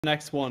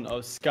Next one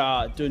of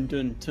Ska Dun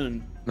Dun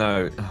Tun.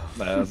 No,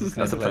 that's a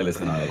playlist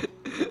now.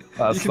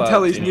 You can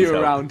tell he's new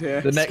around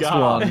here. The next Ska.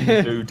 one.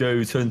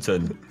 Do Tun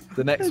Tun.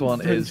 The next one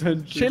is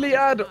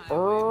Chiliad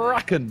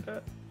Racken.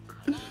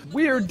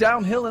 We're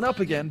downhill and up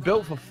again,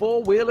 built for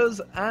four-wheelers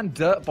and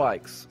dirt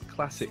bikes.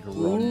 Classic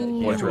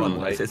run. What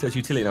run? It says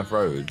utility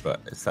off-road,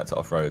 but it's set to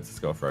off-road. Let's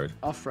go off-road.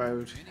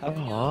 Off-road.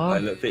 Oh,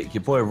 Look, Vic,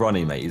 your boy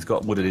Ronnie, mate, he's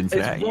got wooden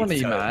internet. it's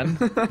Ronnie, man.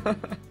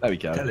 There we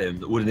go. Tell him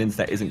that wooden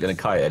internet isn't going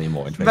to kite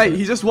anymore. Mate,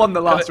 he just won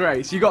the last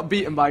race. You got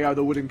beaten by a guy with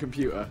a wooden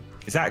computer.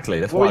 Exactly,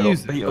 that's Well, why I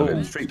use- got beat on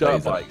him. Street dirt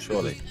Blazer, bikes.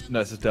 surely.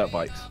 No, it's just dirt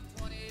bikes.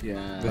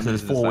 Yeah. This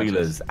is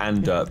four-wheelers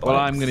and dirt bikes. Well,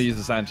 I'm going to use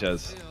the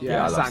Sanchez.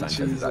 Yeah, I love Sanchez.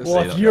 Sanchez, actually.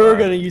 Well, if you're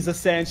gonna use a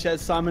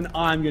Sanchez, Simon,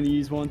 I'm gonna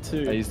use one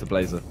too. I used the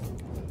Blazer.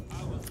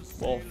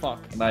 Well,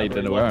 fuck. Now you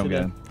don't know where I'm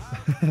going.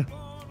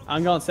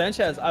 I'm going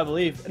Sanchez, I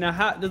believe. Now,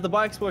 how do the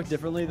bikes work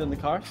differently than the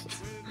cars?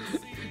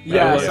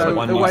 Yeah, so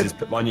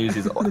one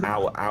uses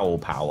owl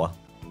power.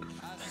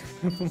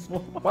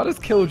 Why does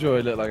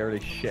KiLLJoy look like a really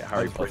shit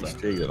Harry Like Potter?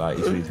 British like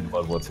he's using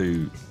World War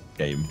II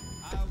game.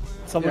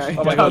 Someone Yeah, should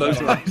Oh my go god,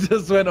 to- I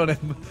just went on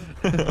him.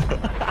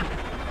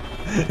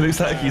 It looks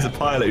like he's a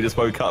pilot who just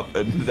woke up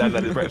and hadn't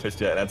had his breakfast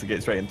yet and had to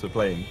get straight into a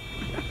plane.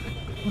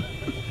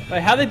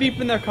 Wait, how they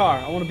beeping their car?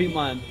 I want to beat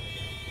mine.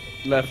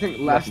 Left. I think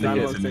left I think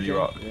analog it's a mini stick.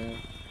 rock. Yeah.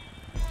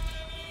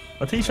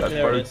 My t-shirt's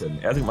There it is. broken.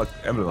 It hasn't got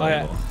my emblem Oh on yeah,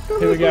 anymore.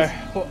 here we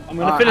go. I'm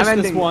gonna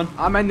finish this one.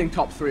 I'm ending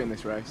top 3 in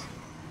this race.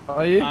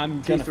 Are you?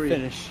 I'm gonna T3.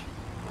 finish.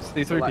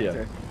 C3PO.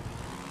 Selected.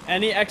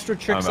 Any extra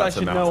tricks about I to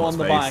should mount know on on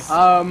the space.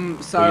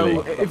 bike?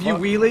 So Wheelie. if you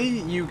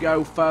wheelie, you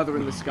go further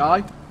in the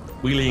sky,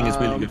 Wheeling is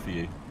really good for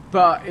you.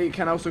 but it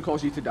can also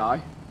cause you to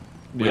die.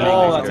 Wheeling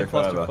Oh, makes that's a you go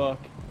further. clusterfuck.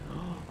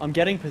 I'm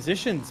getting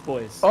positions,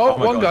 boys. Oh,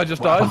 my one God. guy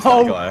just What died.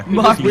 happened to that guy?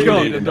 my He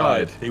God. wheeled and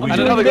died. He I'm wheeled And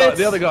doing another and guy, bits.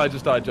 the other guy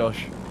just died,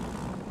 Josh.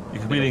 You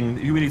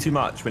wheeling too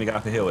much when you go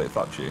up a hill, it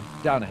fucks you.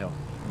 Down a hill.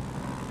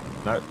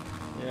 No,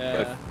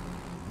 Yeah.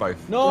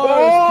 both. No!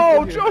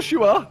 Oh,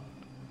 Joshua!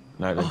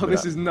 No, don't Oh, do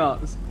this that. is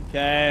nuts.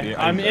 Okay,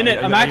 Yeah, I'm in it.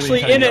 I'm I'm really actually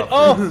turning in it. up.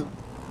 Oh!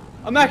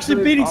 I'm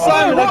actually beating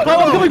Simon. what? I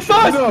was coming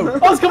first! No.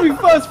 I was coming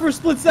first for a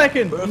split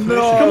second!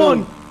 No! Come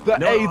on! The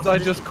No. AIDS I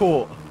just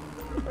caught.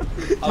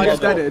 I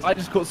just deaded. I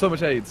just caught so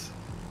much AIDS.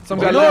 Some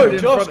Oh, guy no, landed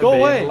in Josh, front of go me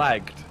away. and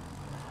lagged.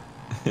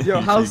 Yo,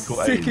 how You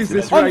caught sick AIDS. is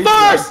this I'm race?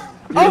 first!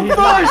 I'm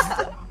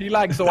first! He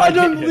lagged, so I I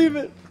don't hit him. believe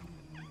it!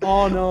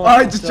 Oh no.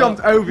 I just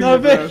jumped over No,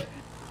 you, bro. Vic!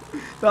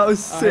 That was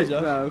sick,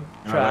 Josh. though.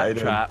 Alright,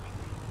 Trap.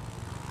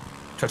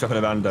 Trap up in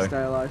a bando.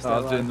 Stay alive, stay I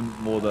was alive. doing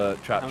more the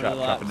How many laps?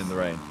 trapping in the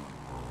rain.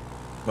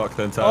 Knock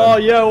then turn. Oh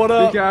yeah, what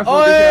up? careful,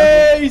 Oh be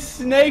hey, he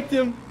snaked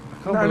him!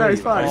 No, no,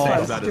 it's fine. I It's say fine.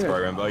 it's not this It's good.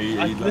 program, but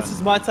you This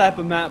is my type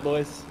of map,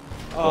 boys.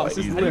 Oh, This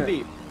is how do you lit.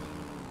 beep?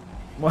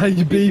 Why are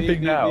you Beep, beeping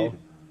beep, now? beep.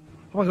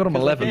 Oh my god, I'm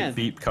 11. can.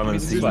 beep, come and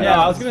see. Like-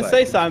 Yeah, I was gonna Like-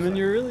 say, Simon,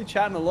 you're really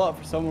chatting a lot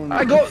for someone.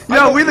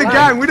 Yo, we're the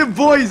gang. We're the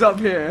boys up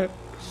here.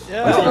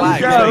 Yeah.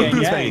 Keep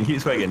Gang. swagging,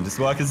 keep swagging. Just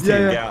work as a Yeah,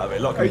 team, yeah. get out of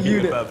it. Lock A and keep in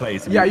unit. third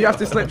place. Yeah, you have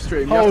to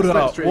slipstream. You Hold have to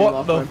up, slipstream,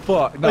 what the Lachlan.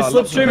 fuck? No, Is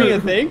slipstreaming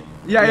a thing?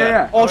 Yeah, yeah,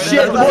 yeah. Oh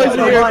shit, the that's boys what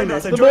are the here. line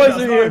is. The boys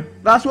are here.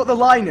 That's what the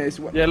line is.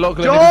 Yeah, look,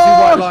 if you Josh!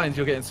 see white lines,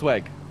 you're getting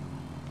swag.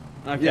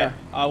 Okay, Yeah.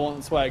 I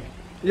want swag.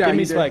 Yeah, Give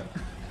me you do. swag.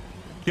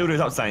 KiLLJoy's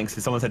up thanks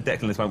because someone said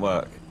Declan this won't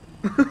work.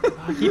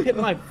 I keep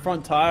hitting my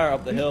front tire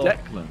up the hill.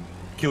 Declan.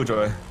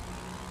 KiLLJoy.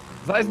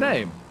 Is that his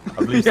name? I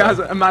believe He has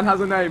so. a man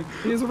has a name.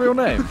 He has a real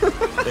name.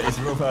 It's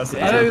a real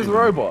person. I know he's a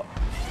robot.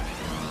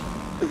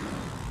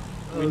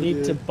 We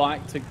need to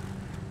bike to.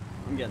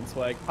 I'm getting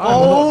swag.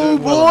 Oh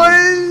doing well on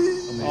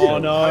boy! Oh How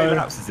many no!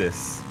 laps is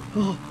this?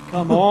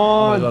 Come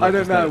on! God, I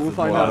don't just know. noticed We'll as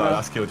find well. out.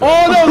 That's KiLLJoy.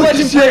 Oh no!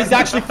 Legendary! He's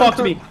actually fucked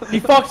me. He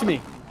fucked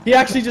me. He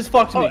actually just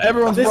fucked me. Oh,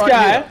 everyone's this right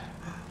guy. here.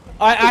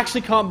 I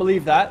actually can't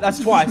believe that. That's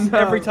twice. No.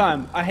 Every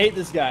time. I hate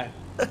this guy.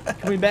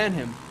 Can we ban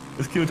him?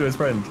 It's KiLLJoy's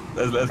friend.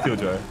 That's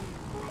KiLLJoy.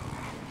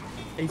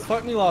 He's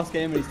fucked me last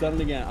game and he's done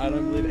it again. I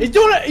don't believe it. He's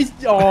doing it! He's.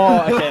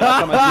 Oh, okay.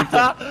 That time I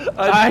juked it.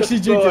 I actually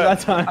juked it that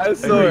time. I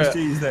saw it.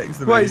 HG's next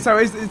to me. Wait, so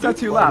is that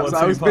 2 laps?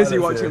 One, I was two busy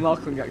pilots watching here.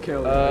 Lachlan get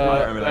killed.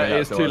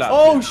 It's 2 laps.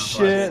 Oh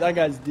shit! That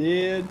guy's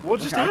dead.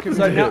 What just Okay, I happened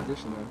can to now-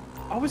 him?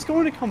 I was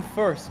going to come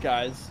first,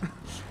 guys.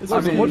 This I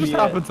was mean, What just immediate.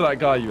 happened to that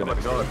guy you Oh were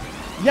my god.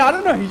 Yeah, I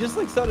don't know. He just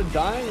like started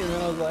dying, and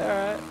then I was like, all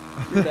right.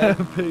 You're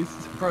dead.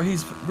 Peace. Bro,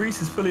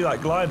 Reese is fully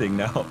like gliding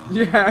now.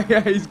 Yeah, yeah,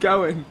 he's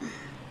going.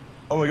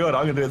 Oh my god,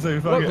 I'm gonna do it too.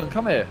 Fuck Look, it.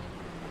 come here.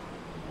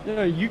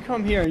 No, you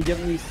come here and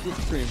give me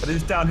slipstream. But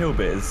this downhill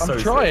bit is so I'm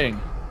sick.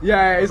 trying.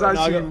 Yeah, it's Right,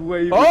 now I actually got-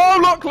 way. Oh,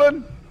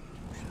 Lachlan!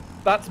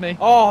 That's me.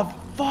 Oh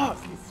fuck!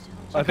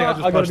 I think I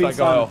just gotta pushed beat that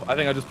guy Simon. off. I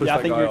think I just pushed Yeah, I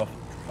that think guy you're- off.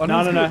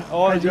 No, no, no.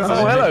 Oh, Hey, Jesus. Josh.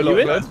 Oh, hello, You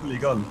in? That's fully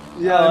gone.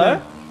 Yeah, I Hello?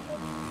 know.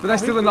 But there's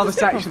still Where another did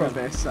that come section of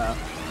from? this, so.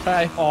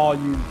 Hey. Oh,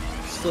 you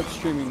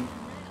slipstreaming.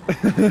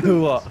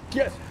 What?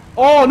 Get.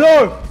 Oh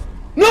no!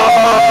 No!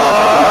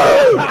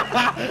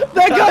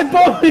 That guy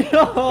bought me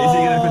off! Is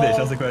he going to finish?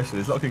 That's the question.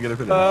 Is Lockie going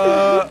to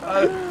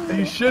finish?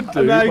 He should do.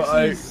 I'm but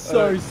actually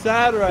so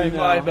sad right now.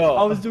 might not.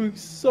 I was doing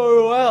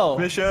so well.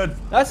 Mission.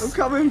 That's I'm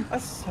coming.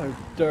 That's so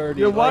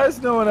dirty. Yeah, why like,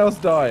 is no one else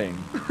dying?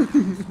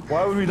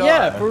 Why would we die?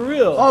 Yeah, for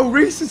real. Oh,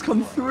 Reese has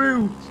come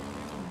through.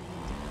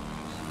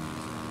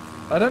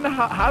 I don't know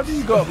how do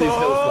you go up these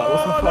hills? Like,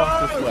 what's the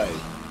fastest way?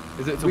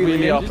 Is it to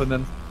wheelie up and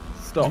then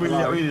stop? We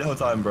need the whole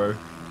time, bro.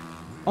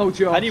 Oh,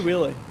 Josh. How do you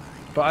wheelie?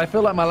 But I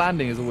feel like my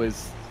landing is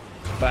always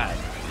bad.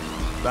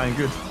 Dang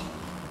good.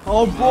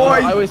 Oh, boy.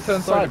 I always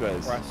turn So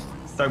sideways.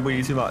 Don't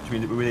wheelie too much. We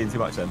need too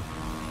much then.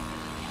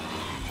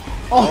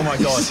 Oh, Oh my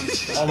god.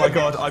 Oh my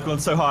god. I've gone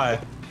so high.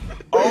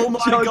 Oh my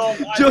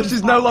god. Josh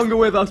is no longer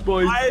with us,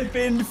 boys. I've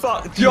been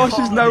fucked. Josh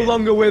is no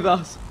longer with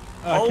us.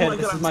 Oh Okay, my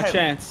this god, is my I'm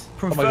chance.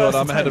 Oh my god,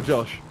 I'm ahead of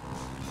Josh.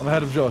 I'm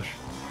ahead of Josh.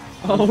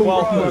 Oh,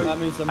 Well, bro. that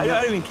means I'm I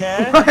not. don't even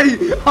care. Hey,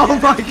 oh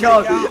my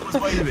god. What's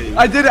wavy?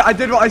 I did it. I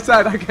did what I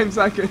said. I came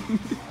second.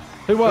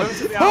 Who won?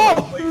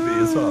 Oh! Wavy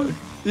as well.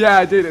 Yeah,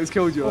 I did. It was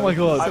KiLLJoy. Oh my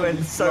god. I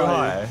went so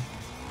high.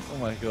 Oh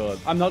my god.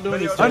 I'm not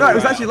doing this. Oh no, it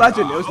was actually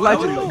legend. It was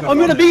legend. I'm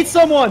gonna beat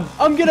someone.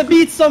 I'm gonna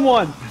beat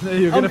someone.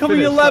 You're I'm gonna coming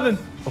finish. 11.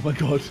 Oh my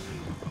god.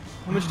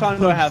 How much time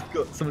do I have?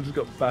 Someone just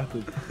got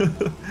battered.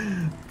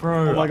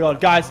 Bro. Oh my god,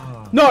 guys.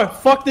 No,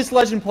 fuck this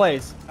legend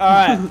plays.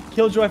 Alright,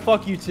 KiLLJoy,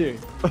 fuck you too.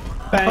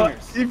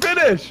 Bangers. You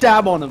finished!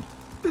 Dab on him.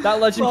 That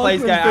legend plays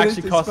game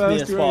actually cost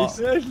me a spot.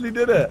 You actually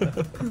did it.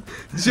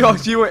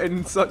 Josh, you were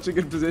in such a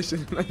good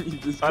position. And you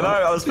just I know,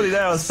 I was pretty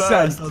there, I was first,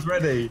 Sent. I was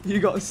ready. You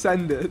got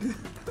ascended.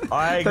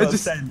 I They're got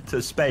just- sent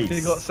to space.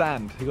 He got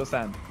sand. He got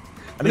sand.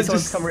 I need,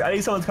 just- I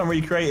need someone to come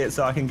recreate it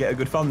so I can get a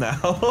good thumbnail.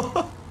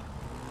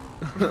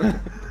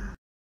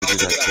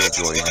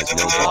 KiLLJoy has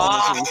no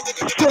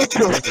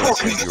balls.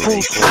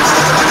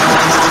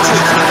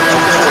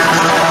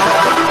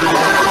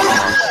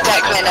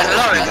 Declan and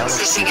Lawrence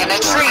sitting in a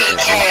tree,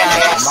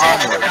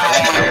 KISM.